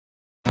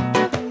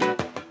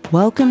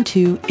Welcome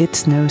to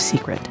It's No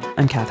Secret.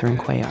 I'm Catherine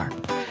Cuellar.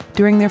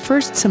 During their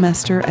first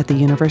semester at the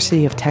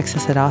University of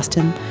Texas at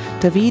Austin,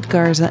 David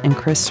Garza and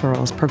Chris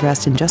Searles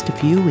progressed in just a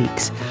few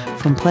weeks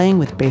from playing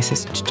with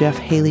bassist Jeff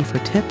Haley for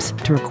tips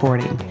to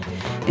recording.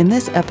 In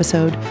this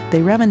episode,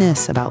 they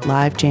reminisce about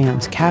live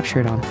jams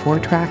captured on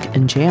 4-track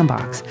and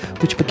Jambox,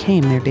 which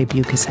became their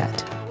debut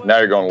cassette. Now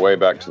you're going way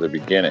back to the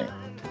beginning,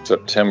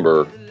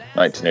 September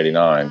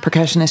 1989.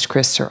 Percussionist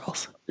Chris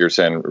Searles. You're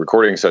saying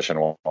recording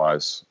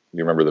session-wise,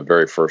 you remember the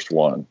very first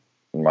one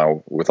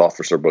with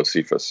Officer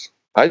Bocephus.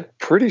 I'm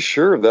pretty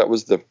sure that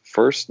was the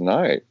first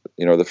night,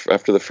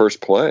 after the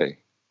first play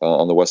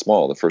on the West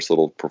Mall, the first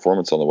little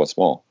performance on the West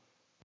Mall,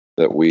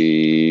 that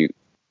we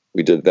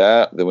did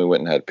that. Then we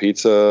went and had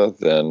pizza.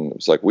 Then it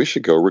was like, we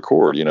should go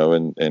record,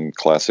 in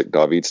classic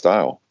David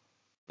style.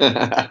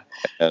 And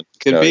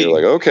you're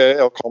like, okay,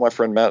 I'll call my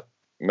friend Matt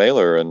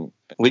Mailer. And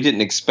we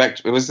didn't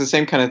expect, it was the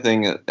same kind of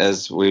thing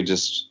as we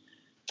just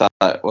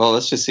thought, well,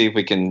 let's just see if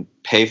we can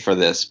pay for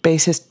this.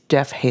 Bassist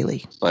Jeff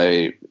Haley.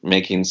 By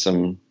making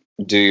some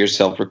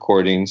do-yourself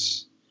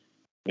recordings.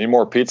 Need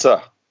more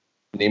pizza.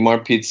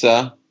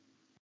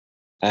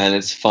 And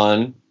it's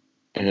fun.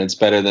 And it's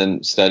better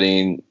than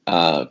studying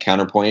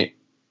counterpoint.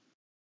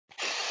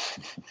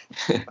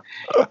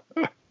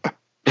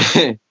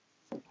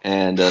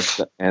 and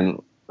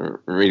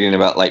reading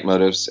about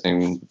leitmotifs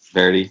and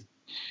Verdi.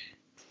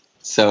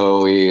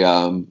 So we...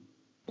 oh,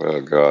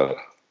 God.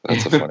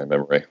 That's a funny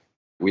memory.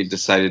 We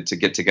decided to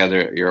get together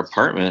at your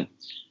apartment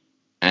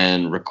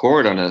and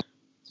record on a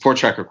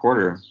 4-track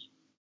recorder.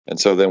 And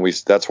so then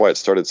that's why it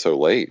started so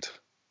late.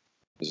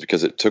 Is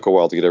because it took a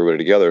while to get everybody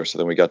together. So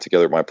then we got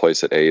together at my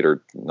place at 8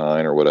 or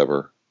 9 or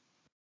whatever,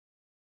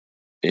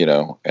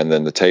 and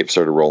then the tape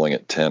started rolling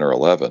at 10 or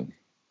 11.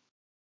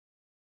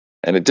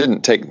 And it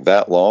didn't take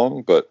that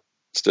long, but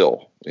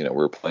still, we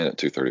were playing at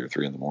 2:30 or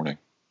 3 in the morning.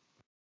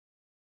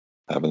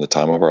 Having the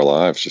time of our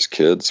lives, just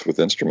kids with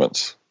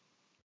instruments.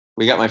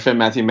 We got my friend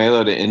Matthew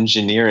Malo to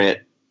engineer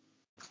it.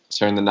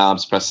 Turn the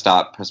knobs, press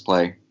stop, press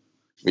play.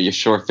 We used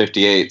Shore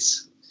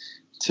 58s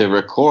to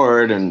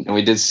record, and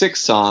we did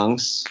 6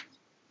 songs.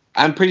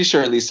 I'm pretty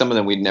sure at least some of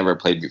them we'd never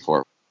played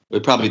before.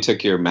 We probably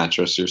took your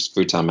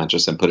futon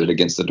mattress, and put it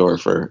against the door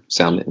for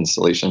sound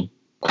installation.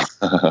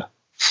 Yeah,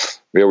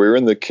 we were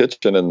in the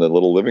kitchen and the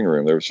little living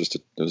room. There was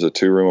it was a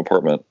 2-room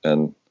apartment.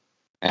 And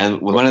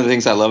one of the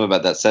things I love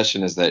about that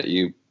session is that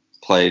you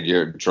played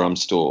your drum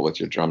stool with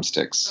your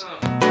drumsticks.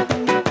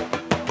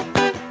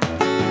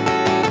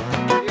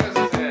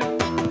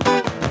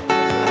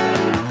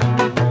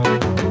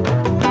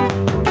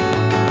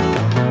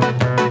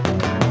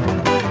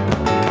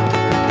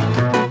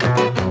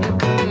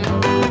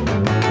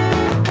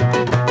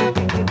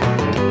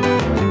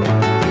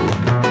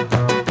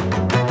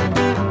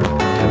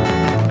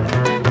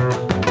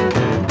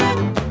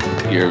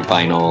 Your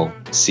vinyl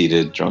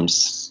seated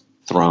drums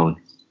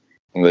throne.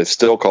 And they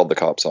still called the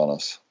cops on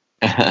us.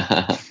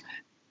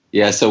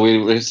 Yeah, so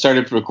we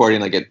started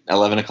recording like at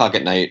 11 o'clock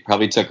at night.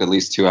 Probably took at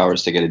least 2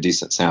 hours to get a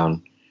decent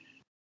sound.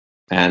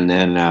 And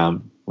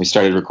then we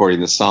started recording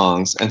the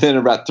songs. And then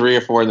about 3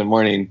 or 4 in the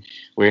morning,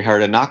 we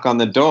heard a knock on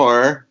the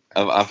door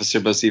of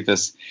Officer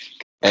Bocephus.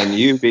 And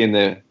you, being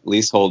the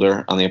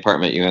leaseholder on the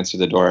apartment, you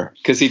answered the door.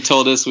 Because he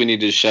told us we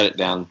needed to shut it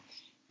down.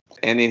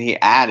 And then he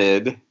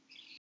added,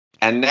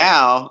 and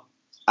now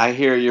I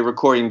hear you're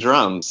recording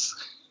drums.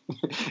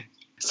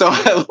 So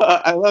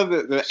I love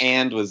that the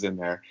 "and" was in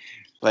there.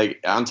 Like,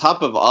 on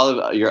top of all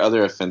of your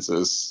other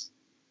offenses,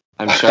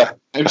 I'm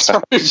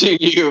charging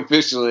you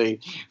officially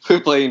for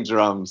playing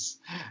drums.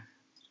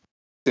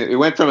 It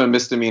went from a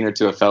misdemeanor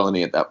to a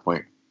felony at that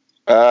point.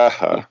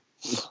 Uh-huh.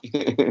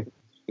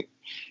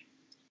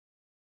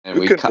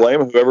 We could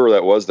blame whoever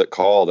that was that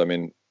called. I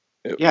mean,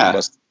 it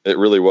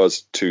really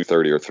was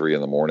 2:30 or 3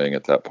 in the morning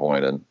at that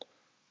point. And,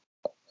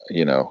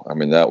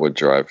 that would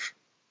drive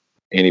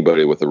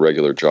anybody with a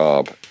regular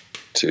job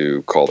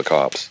to call the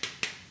cops.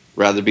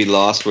 Rather be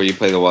lost where you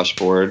play the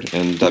washboard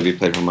and W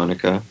played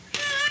harmonica.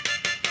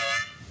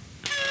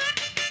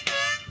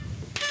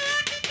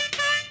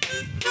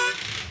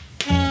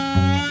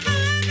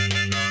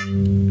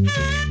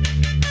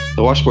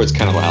 The washboard's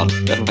kind of loud.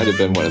 That might have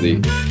been one of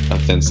the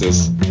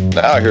offenses.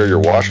 Now I hear you're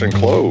washing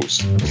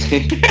clothes.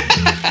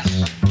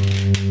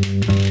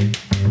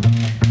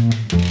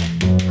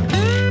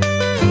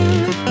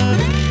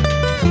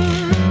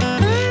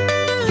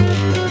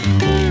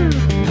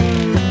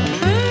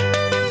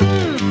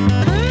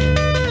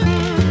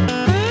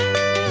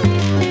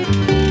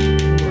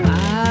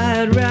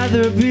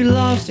 Be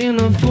lost in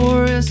a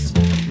forest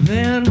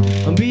than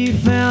be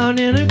found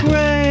in a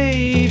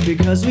grave,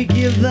 because we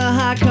give the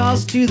high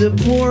cost to the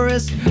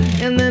poorest,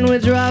 and then we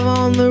drive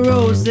on the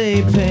roads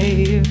they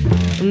pave.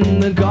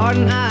 The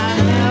garden I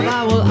have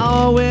I will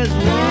always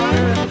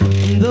water,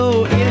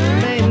 though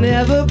it may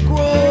never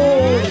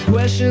grow. The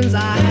questions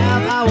I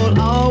have I will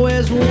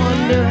always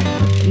wonder,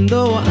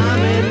 though I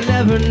may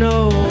never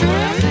know.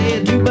 I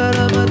say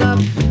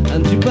do-ba-da-ba-dum,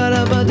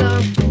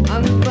 do-ba-da-ba-dum,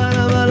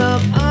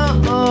 do-ba-da-ba-dum,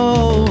 oh-oh.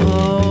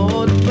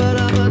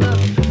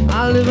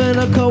 I live in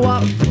a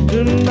co-op.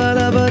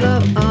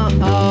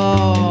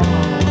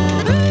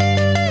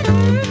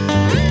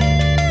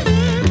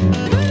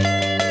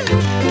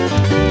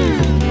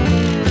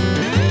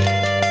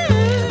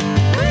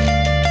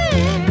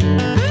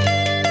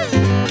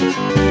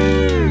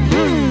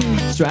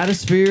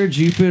 Stratosphere,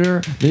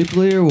 Jupiter,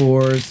 nuclear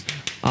wars.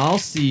 I'll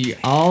see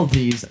all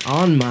these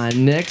on my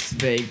next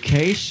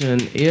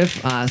vacation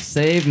if I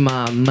save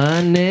my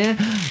money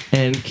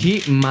and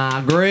keep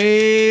my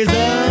grades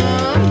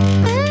up.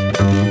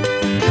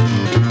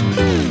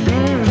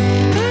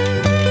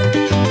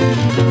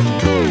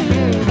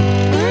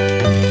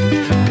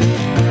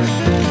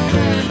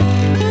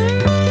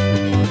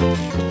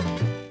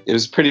 It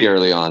was pretty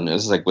early on. It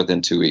was like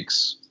within 2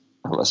 weeks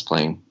of us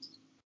playing.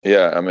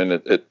 Yeah, I mean,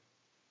 it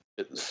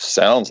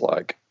sounds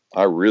like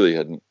I really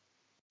had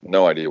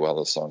no idea how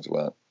those songs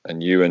went,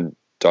 and you and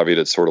David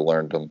had sort of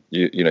learned them.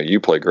 You know, you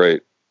play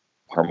great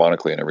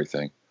harmonically and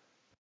everything,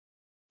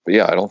 but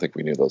yeah, I don't think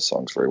we knew those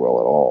songs very well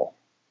at all.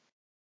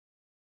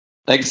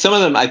 Like some of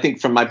them, I think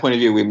from my point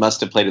of view, we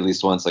must have played at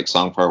least once, like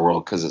Song for Our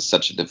World, because it's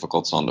such a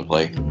difficult song to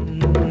play.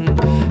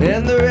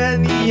 And the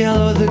red, the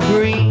yellow, the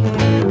green,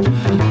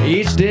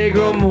 each day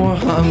grow more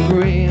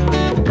hungry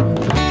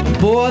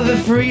for the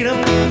freedom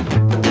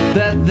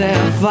that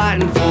they're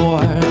fighting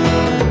for.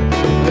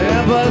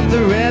 Yeah, but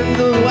the red,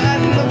 the white,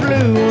 and the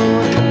blue,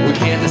 we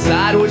can't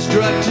decide which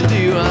drug to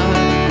do.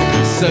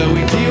 So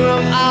we do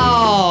them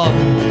all,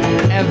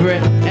 every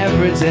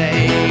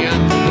day.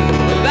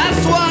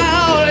 That's why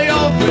all of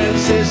your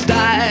friends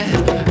die.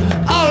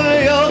 All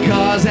of your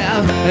cars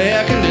have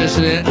air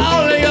conditioning.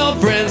 All of your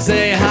friends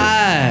say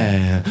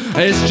hi.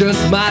 It's just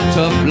my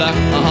tough luck,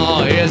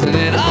 isn't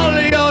it? All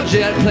of your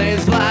jet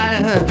planes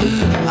fly.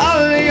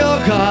 All of your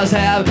cars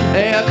have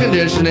air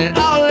conditioning.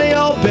 All of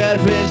your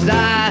bedfriends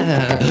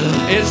die.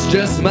 It's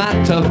just my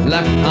tough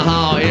luck,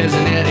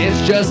 isn't it?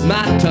 It's just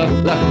my tough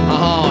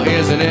luck,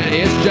 isn't it?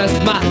 It's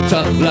just my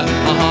tough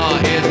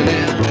luck, isn't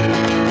it?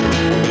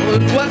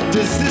 What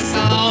does this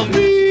all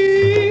mean?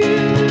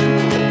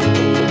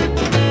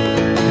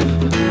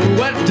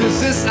 What does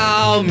this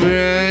all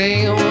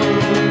mean?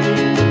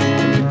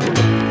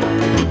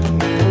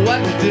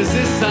 What does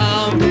this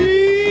all mean?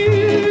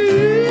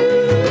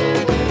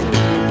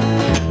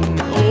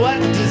 What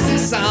does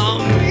this all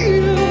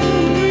mean?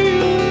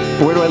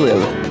 Where do I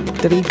live?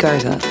 David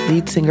Garza,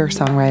 lead singer,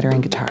 songwriter,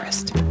 and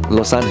guitarist.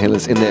 Los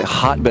Angeles, in the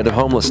hotbed of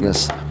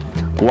homelessness.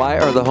 Why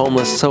are the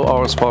homeless so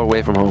always far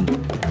away from home?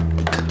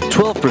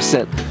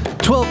 12%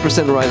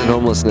 rise in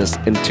homelessness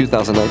in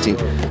 2019.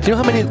 Do you know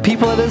how many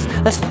people that is?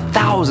 That's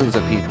thousands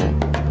of people.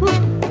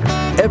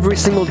 Every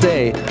single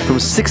day, from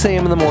 6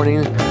 a.m. in the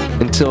morning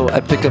until I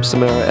pick up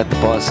Samara at the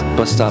bus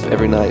stop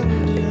every night,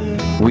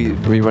 we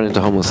run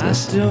into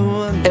homelessness.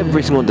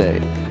 Every single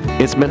day.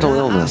 It's mental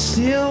illness.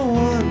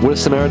 What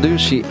does Samara do?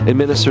 She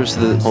administers to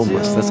the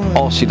homeless. That's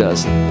all she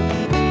does.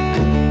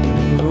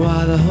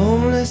 Why the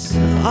homeless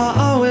are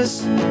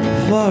always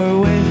far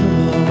away from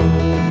home?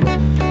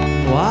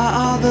 Why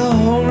are the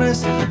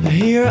homeless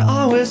here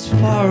always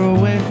far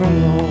away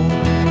from home?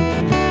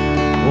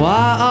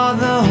 Why are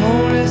the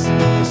homeless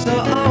so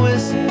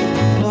always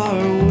far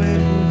away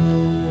from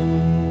home?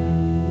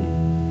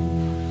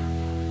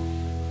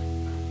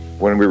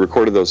 When we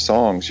recorded those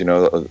songs, you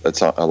know,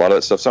 it's a lot of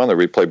that stuff's on there.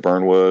 We play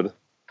Burnwood,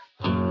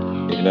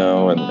 you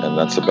know, and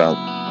that's about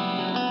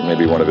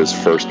maybe one of his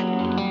first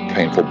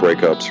painful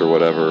breakups or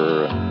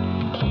whatever.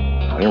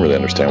 I didn't really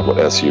understand what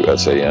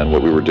SUSAN,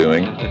 what we were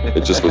doing.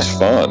 It just was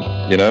fun,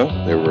 you know?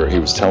 He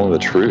was telling the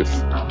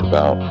truth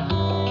about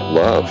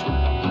love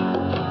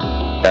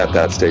at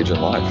that stage in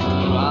life.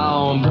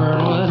 On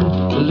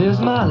Burnwood lives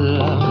my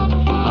love.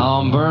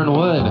 On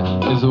Burnwood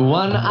is the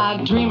one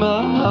I dream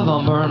of.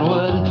 On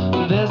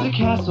Burnwood, there's a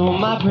castle.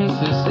 My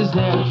princess is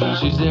there.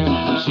 She's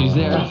there. She's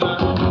there.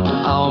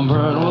 On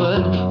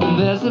Burnwood,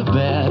 there's a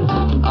bed.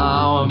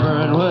 On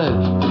Burnwood,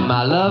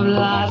 my love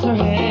lies her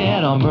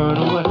head. On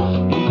Burnwood,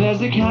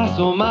 there's a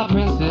castle. My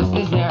princess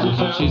is there.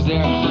 She's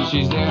there.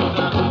 She's there.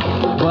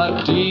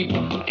 But deep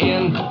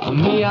in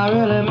me, I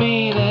really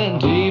mean it.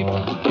 Deep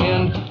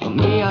in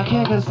me, I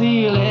can't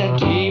conceal it.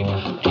 Deep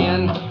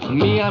in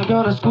me, I'm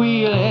gonna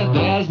squeal it.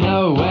 There's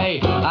no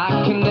way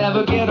I can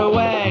never get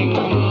away.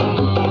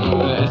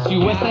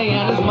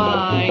 SUSAN is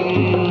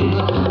mine.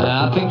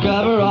 I think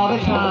of her all the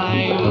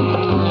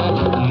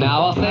time.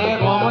 Now I'll say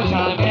it one more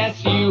time.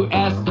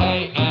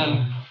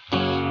 SUSAN.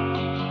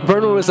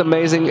 Burnwood was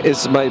amazing.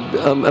 It's my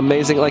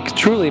amazing, like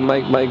truly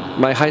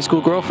my high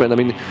school girlfriend. I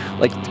mean,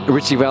 like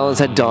Richie Valens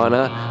had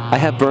Donna. I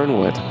have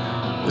Burnwood.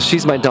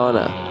 She's my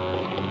Donna,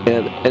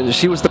 and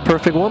she was the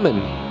perfect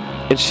woman.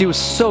 And she was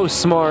so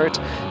smart,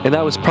 and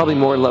I was probably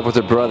more in love with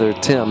her brother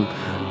Tim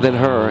than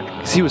her,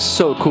 because he was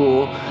so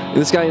cool.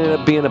 And this guy ended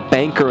up being a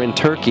banker in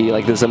Turkey,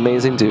 like this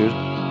amazing dude.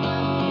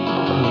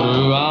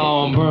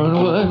 On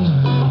Burnwood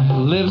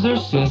lives her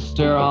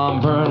sister on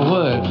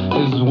Burnwood,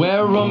 is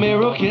where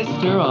Romero kissed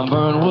her on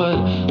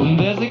Burnwood.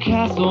 There's a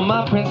castle,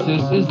 my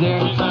princess is there,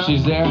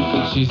 she's there,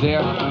 she's there,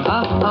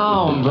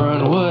 on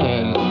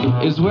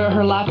Burnwood, is where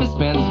her life is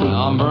spent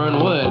on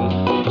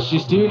Burnwood.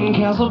 She's student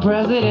council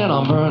president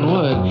on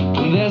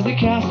Burnwood. There's a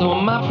castle,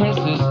 my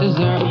princess is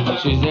there,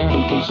 she's there,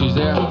 she's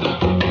there.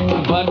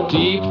 But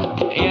deep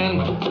in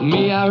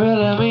me, I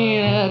really mean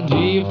it,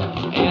 deep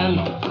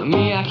in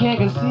me, I can't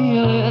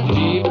conceal it,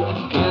 deep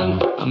in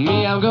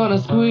me, I'm gonna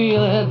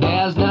squeal it.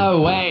 There's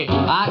no way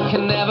I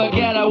can never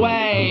get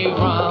away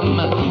from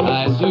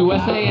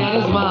S-U-S-A-N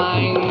is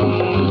mine.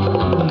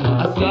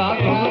 I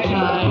suck all the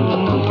time,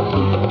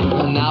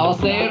 and now I'll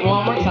say it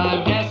one more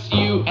time,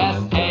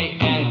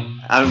 S-U-S-A-N.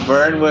 On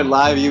Burnwood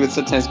Live, you would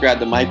sometimes grab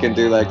the mic and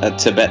do like a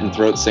Tibetan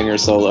throat singer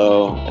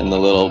solo and the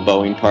little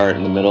bowing part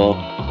in the middle.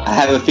 I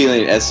have a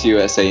feeling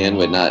S-U-S-A-N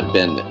would not have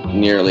been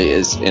nearly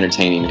as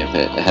entertaining if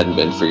it hadn't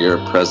been for your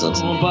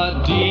presence.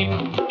 But deep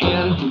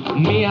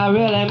in me, I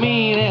really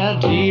mean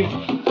it. Deep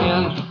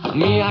in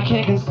me, I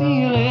can't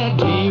conceal it.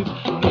 Deep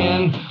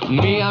in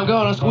me, I'm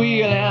gonna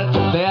squeal it.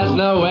 There's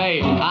no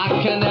way I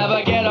can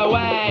never get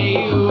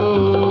away.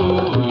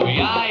 Ooh,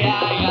 yeah,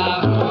 yeah,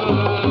 yeah.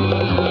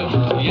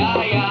 Ooh,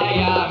 yeah, yeah,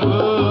 yeah.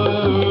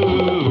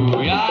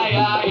 Ooh, yeah,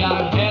 yeah,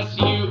 yeah.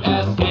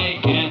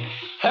 S-U-S-A-N.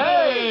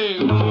 Hey!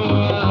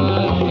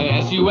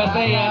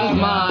 S-U-S-A-N is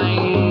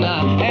mine,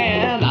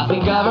 and I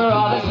think of her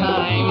all the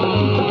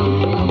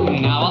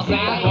time. Now I'll say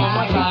it one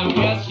more time,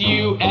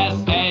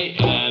 S-U-S-A-N.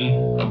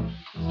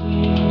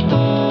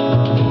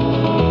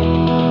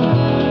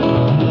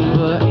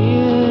 But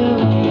in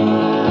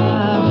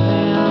my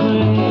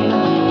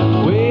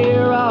family,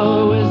 we're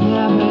always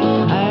happy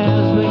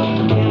as we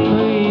can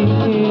breathe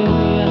in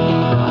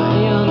my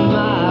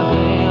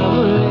family.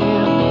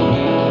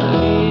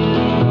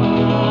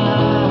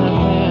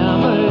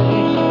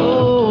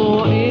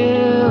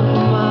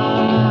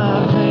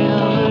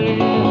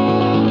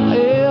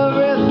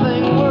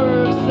 Everything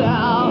works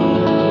out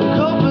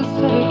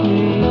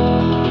copacetically.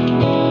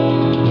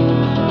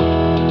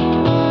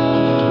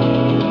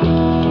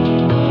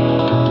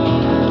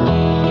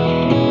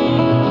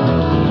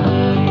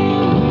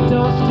 We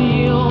don't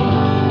steal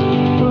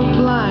from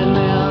blind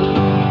men.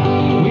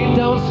 We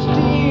don't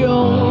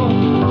steal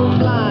from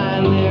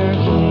blind their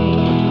king.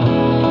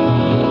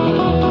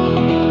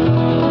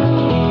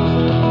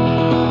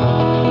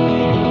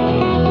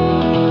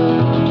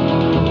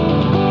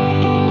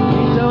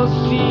 We don't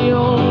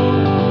steal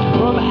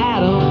from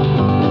Adam.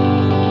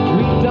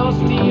 We don't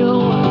steal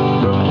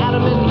from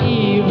Adam and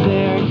Eve,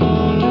 their king.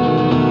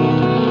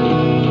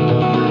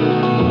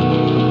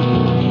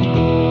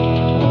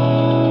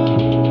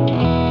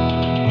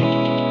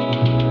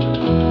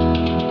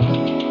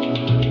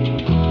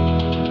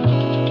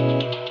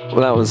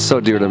 Well, that was so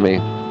dear to me.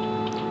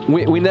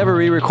 We never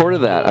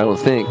re-recorded that, I don't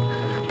think,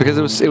 because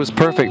it was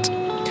perfect.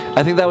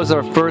 I think that was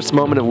our first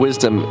moment of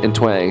wisdom in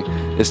Twang,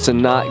 is to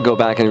not go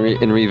back and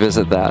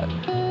revisit that,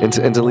 and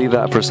to leave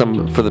that for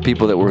the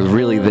people that were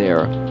really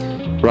there.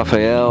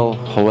 Raphael,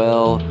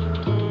 Joel,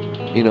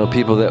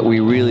 people that we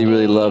really,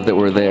 really loved that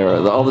were there.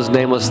 All those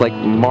nameless like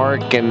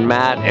Mark and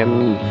Matt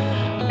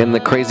and the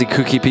crazy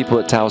kooky people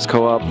at Taos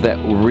Co-op that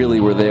really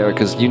were there,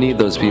 because you need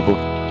those people.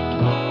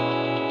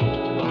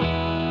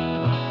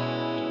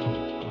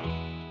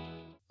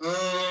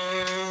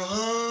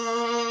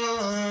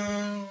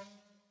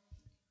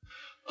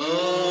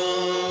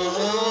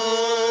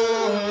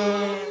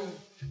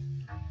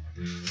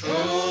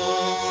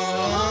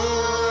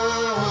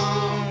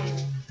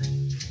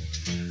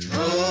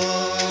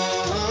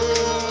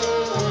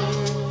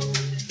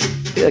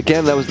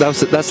 Again,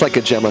 that's like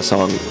a Gemma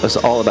song. It's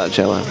all about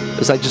Gemma.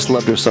 Because I just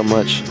loved her so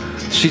much.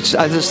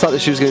 I just thought that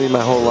she was going to be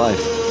my whole life.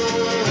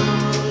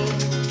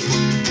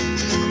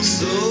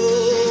 So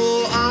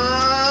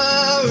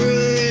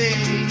irate,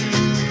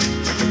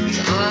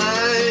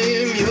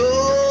 I'm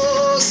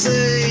your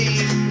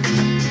saint.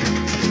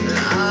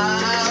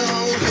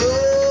 I'll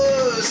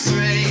go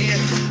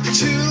straight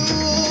to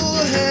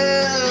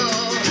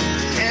hell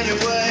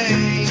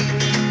anyway.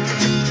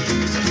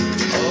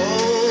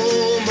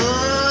 Oh,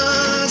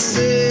 my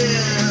senses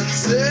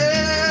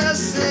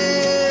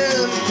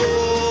sin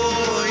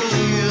for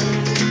you.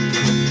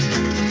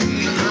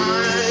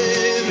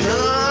 I'm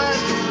not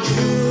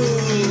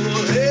fooling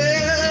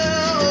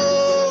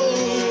over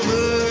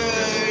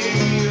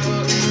you.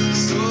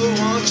 So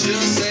won't you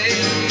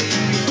save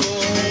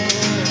for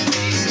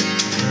me?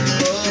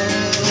 A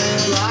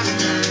lock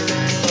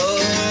of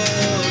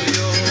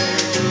your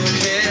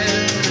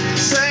hand.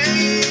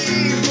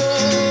 Save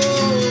for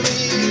me.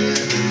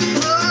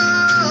 A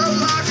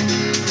lock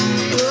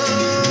of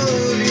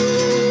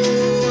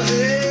your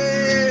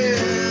hand.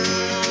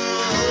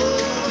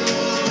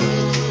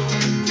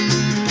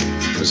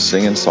 Was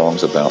singing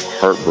songs about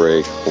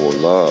heartbreak or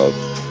love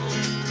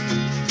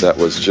that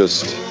was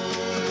just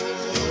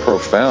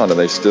profound, and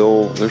they're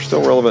still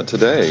relevant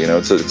today.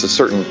 It's a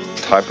certain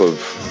type of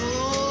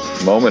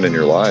moment in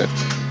your life.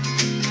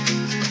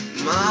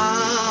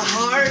 My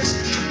heart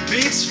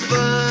beats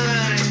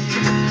fine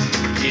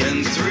in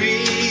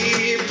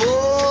 3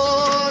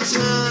 more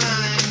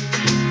times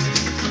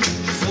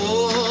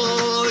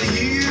for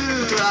you.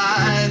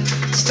 I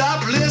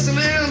stop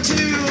listening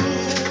to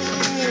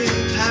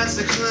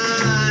Patsy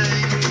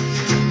Cline,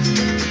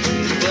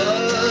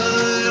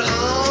 but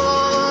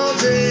all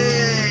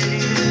day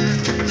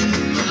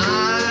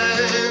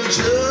I'm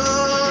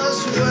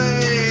just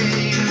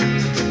waiting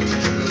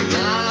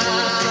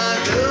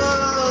like a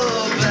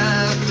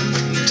bad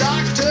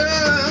doctor.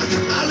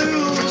 I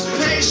lose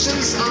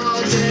patience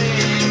all day,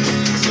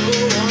 so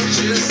won't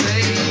you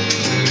say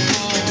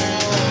for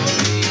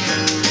me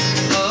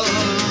a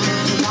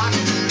lot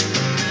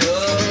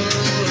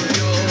of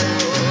your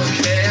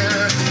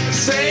care?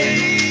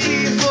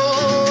 Say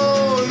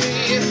for me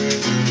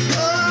a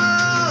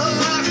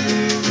lot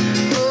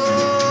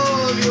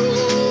of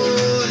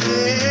your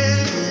hair.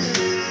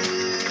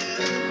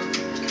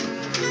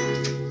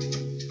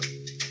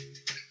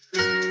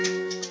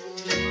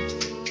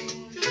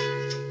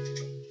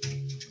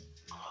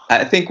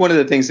 I think one of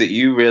the things that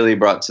you really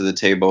brought to the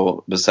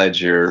table,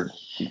 besides your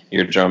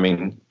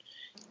drumming,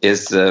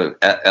 is the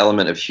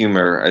element of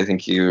humor. I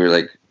think you were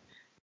like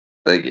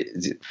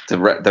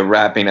the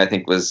rapping. I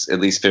think was at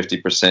least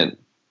 50%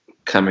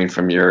 coming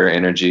from your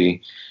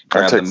energy. I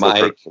Grab the take full mic.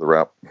 credit for the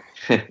rap.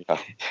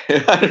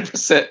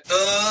 100%.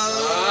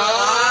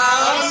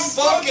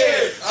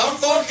 I'm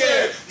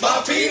funky,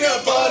 my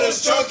peanut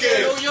butter's chunky,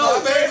 my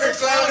favorite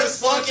clown is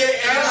funky,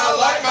 and I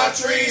like my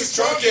trees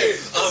trunky.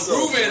 I'm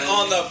grooving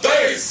on the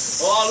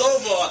bass, all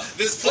over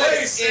this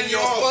place, in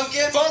your funky,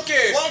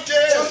 chunky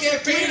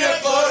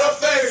peanut butter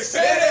face.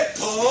 Hit it,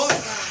 pause,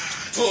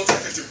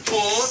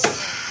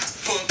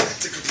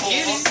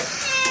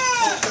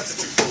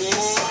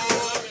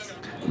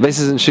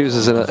 Bases and Shoes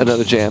is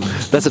another jam.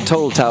 That's a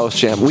total Taoist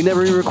jam. We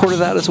never re-recorded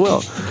that as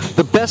well.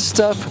 The best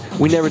stuff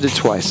we never did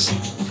twice.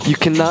 You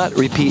cannot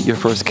repeat your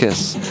first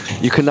kiss.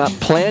 You cannot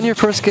plan your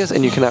first kiss,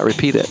 and you cannot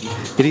repeat it.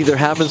 It either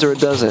happens or it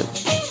doesn't.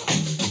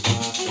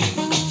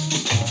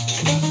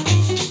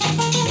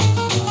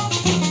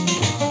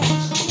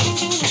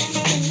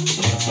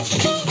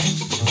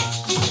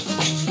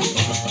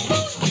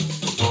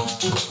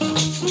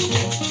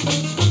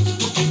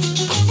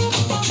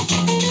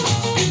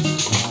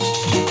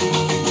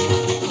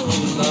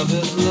 Love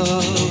is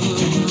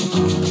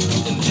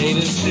love, and hate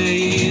is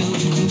hate.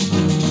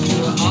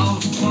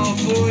 I'll fall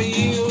for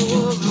you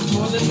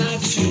before the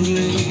night's too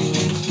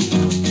late.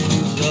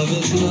 Love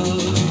is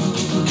love,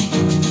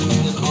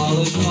 and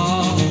all is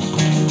all.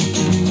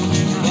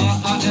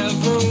 All I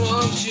ever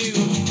want you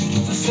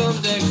to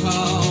someday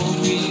call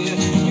me,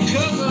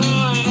 because I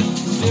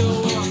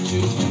still want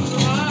you.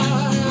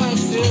 I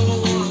still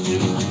want you.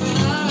 I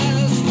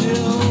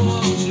still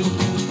want you.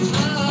 I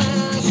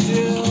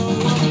still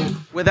want you.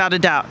 Without a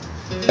doubt.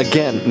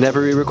 Again,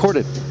 never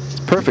re-recorded. It's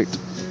perfect.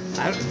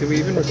 Did we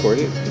even record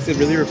it? Is it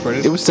really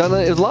recorded? It was done.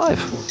 It was live.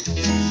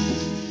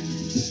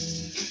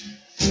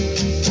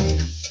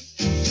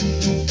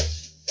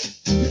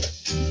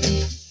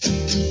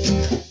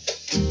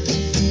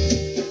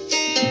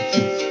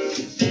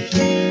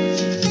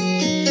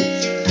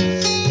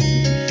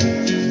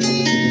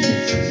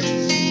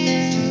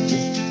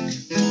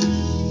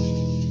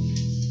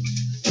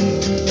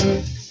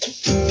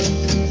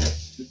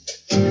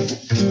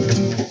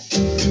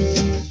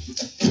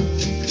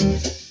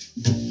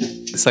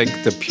 It's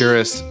like the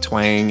purest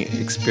twang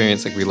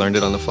experience. Like we learned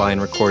it on the fly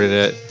and recorded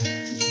it.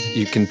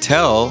 You can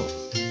tell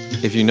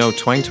if you know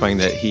Twang Twang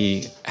that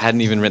he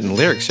hadn't even written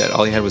lyrics yet.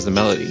 All he had was the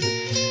melody.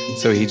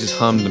 So he just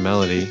hummed the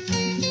melody,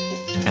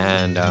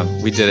 and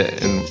we did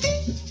it in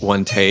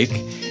one take.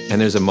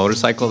 And there's a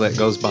motorcycle that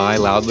goes by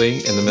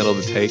loudly in the middle of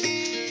the take.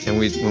 And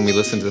when we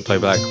listen to the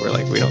playback, we're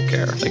like, we don't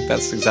care. Like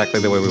that's exactly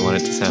the way we want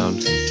it to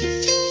sound.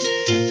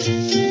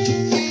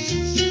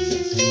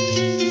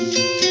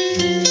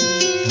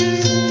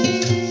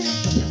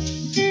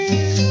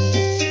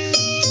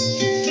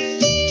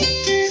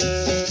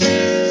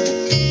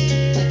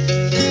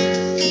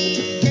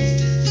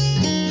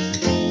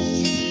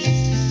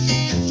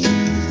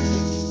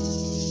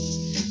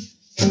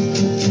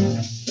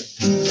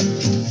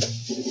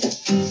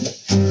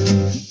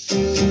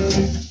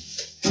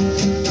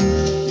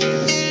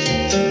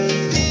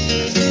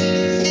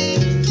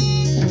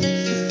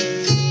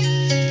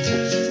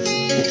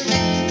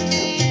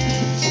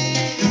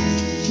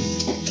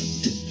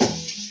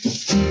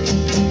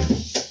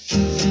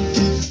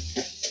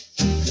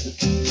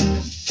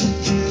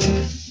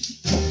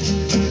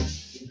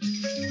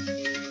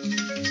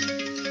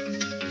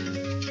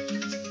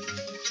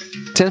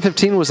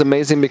 "10:15" was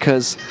amazing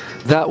because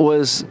that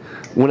was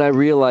when I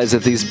realized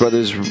that these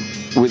brothers,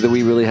 that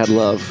we really had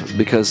love,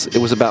 because it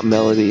was about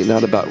melody,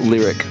 not about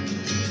lyric.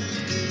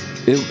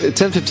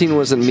 10:15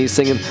 wasn't me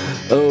singing,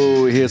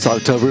 "Oh, it's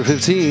October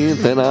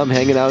 15th and I'm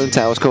hanging out in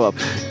Taos Co-op."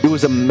 It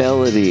was a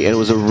melody and it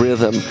was a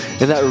rhythm,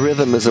 and that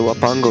rhythm is a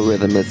wapango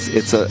rhythm.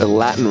 It's a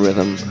Latin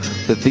rhythm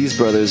that these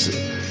brothers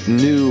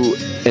knew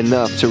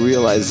enough to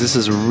realize this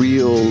is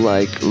real,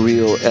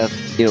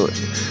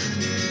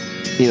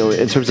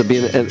 in terms of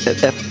being an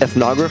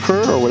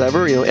ethnographer or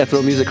whatever,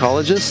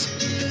 ethnomusicologist.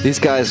 These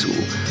guys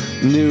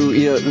knew,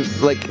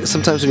 like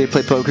sometimes when you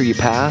play poker, you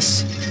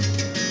pass.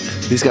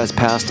 These guys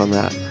passed on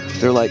that.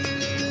 They're like,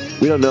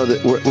 we don't know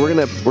that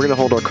we're gonna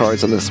hold our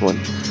cards on this one.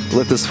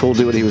 Let this fool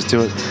do what he was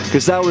doing,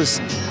 because I was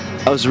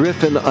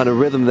riffing on a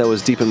rhythm that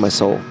was deep in my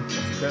soul.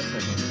 This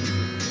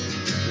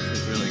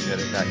is really good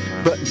at that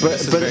time. But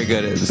This is very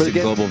good at the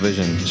Global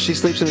Vision. She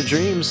Sleeps in Her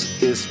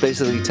Dreams is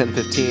basically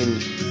 10-15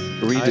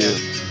 redo. Oh,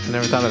 yeah. I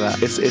never thought of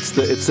that.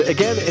 It's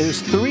again, it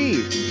was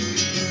 3.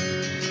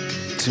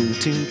 Tune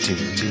tune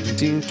tune tune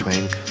tune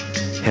twang.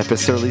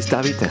 Jefes Early's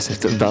David Tesses.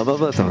 Dun dun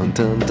dun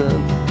dun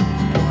dun.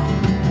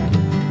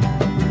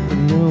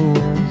 No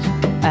one's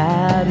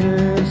at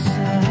her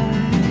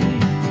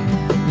side.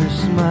 Her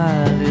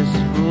smile is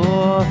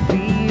 4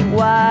 feet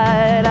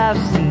wide. I've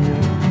seen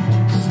her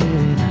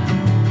sitting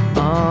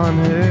on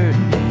her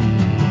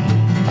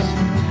knees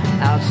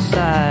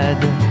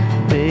outside the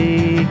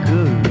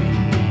bakery.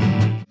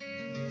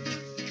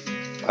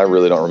 I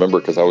really don't remember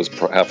because I was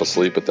half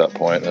asleep at that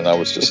point, and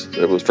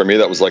for me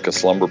that was like a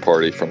slumber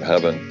party from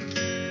heaven.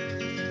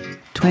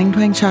 Twang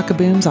Twang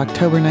Shaka-Boom's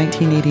October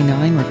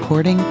 1989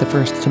 recording, The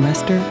First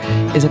Semester,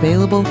 is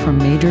available from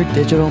major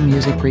digital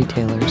music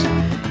retailers.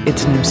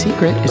 It's No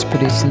Secret is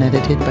produced and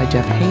edited by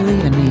Jeff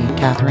Haley and me,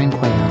 Catherine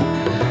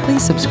Cuellar.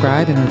 Please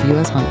subscribe and review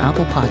us on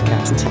Apple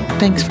Podcasts.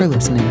 Thanks for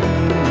listening.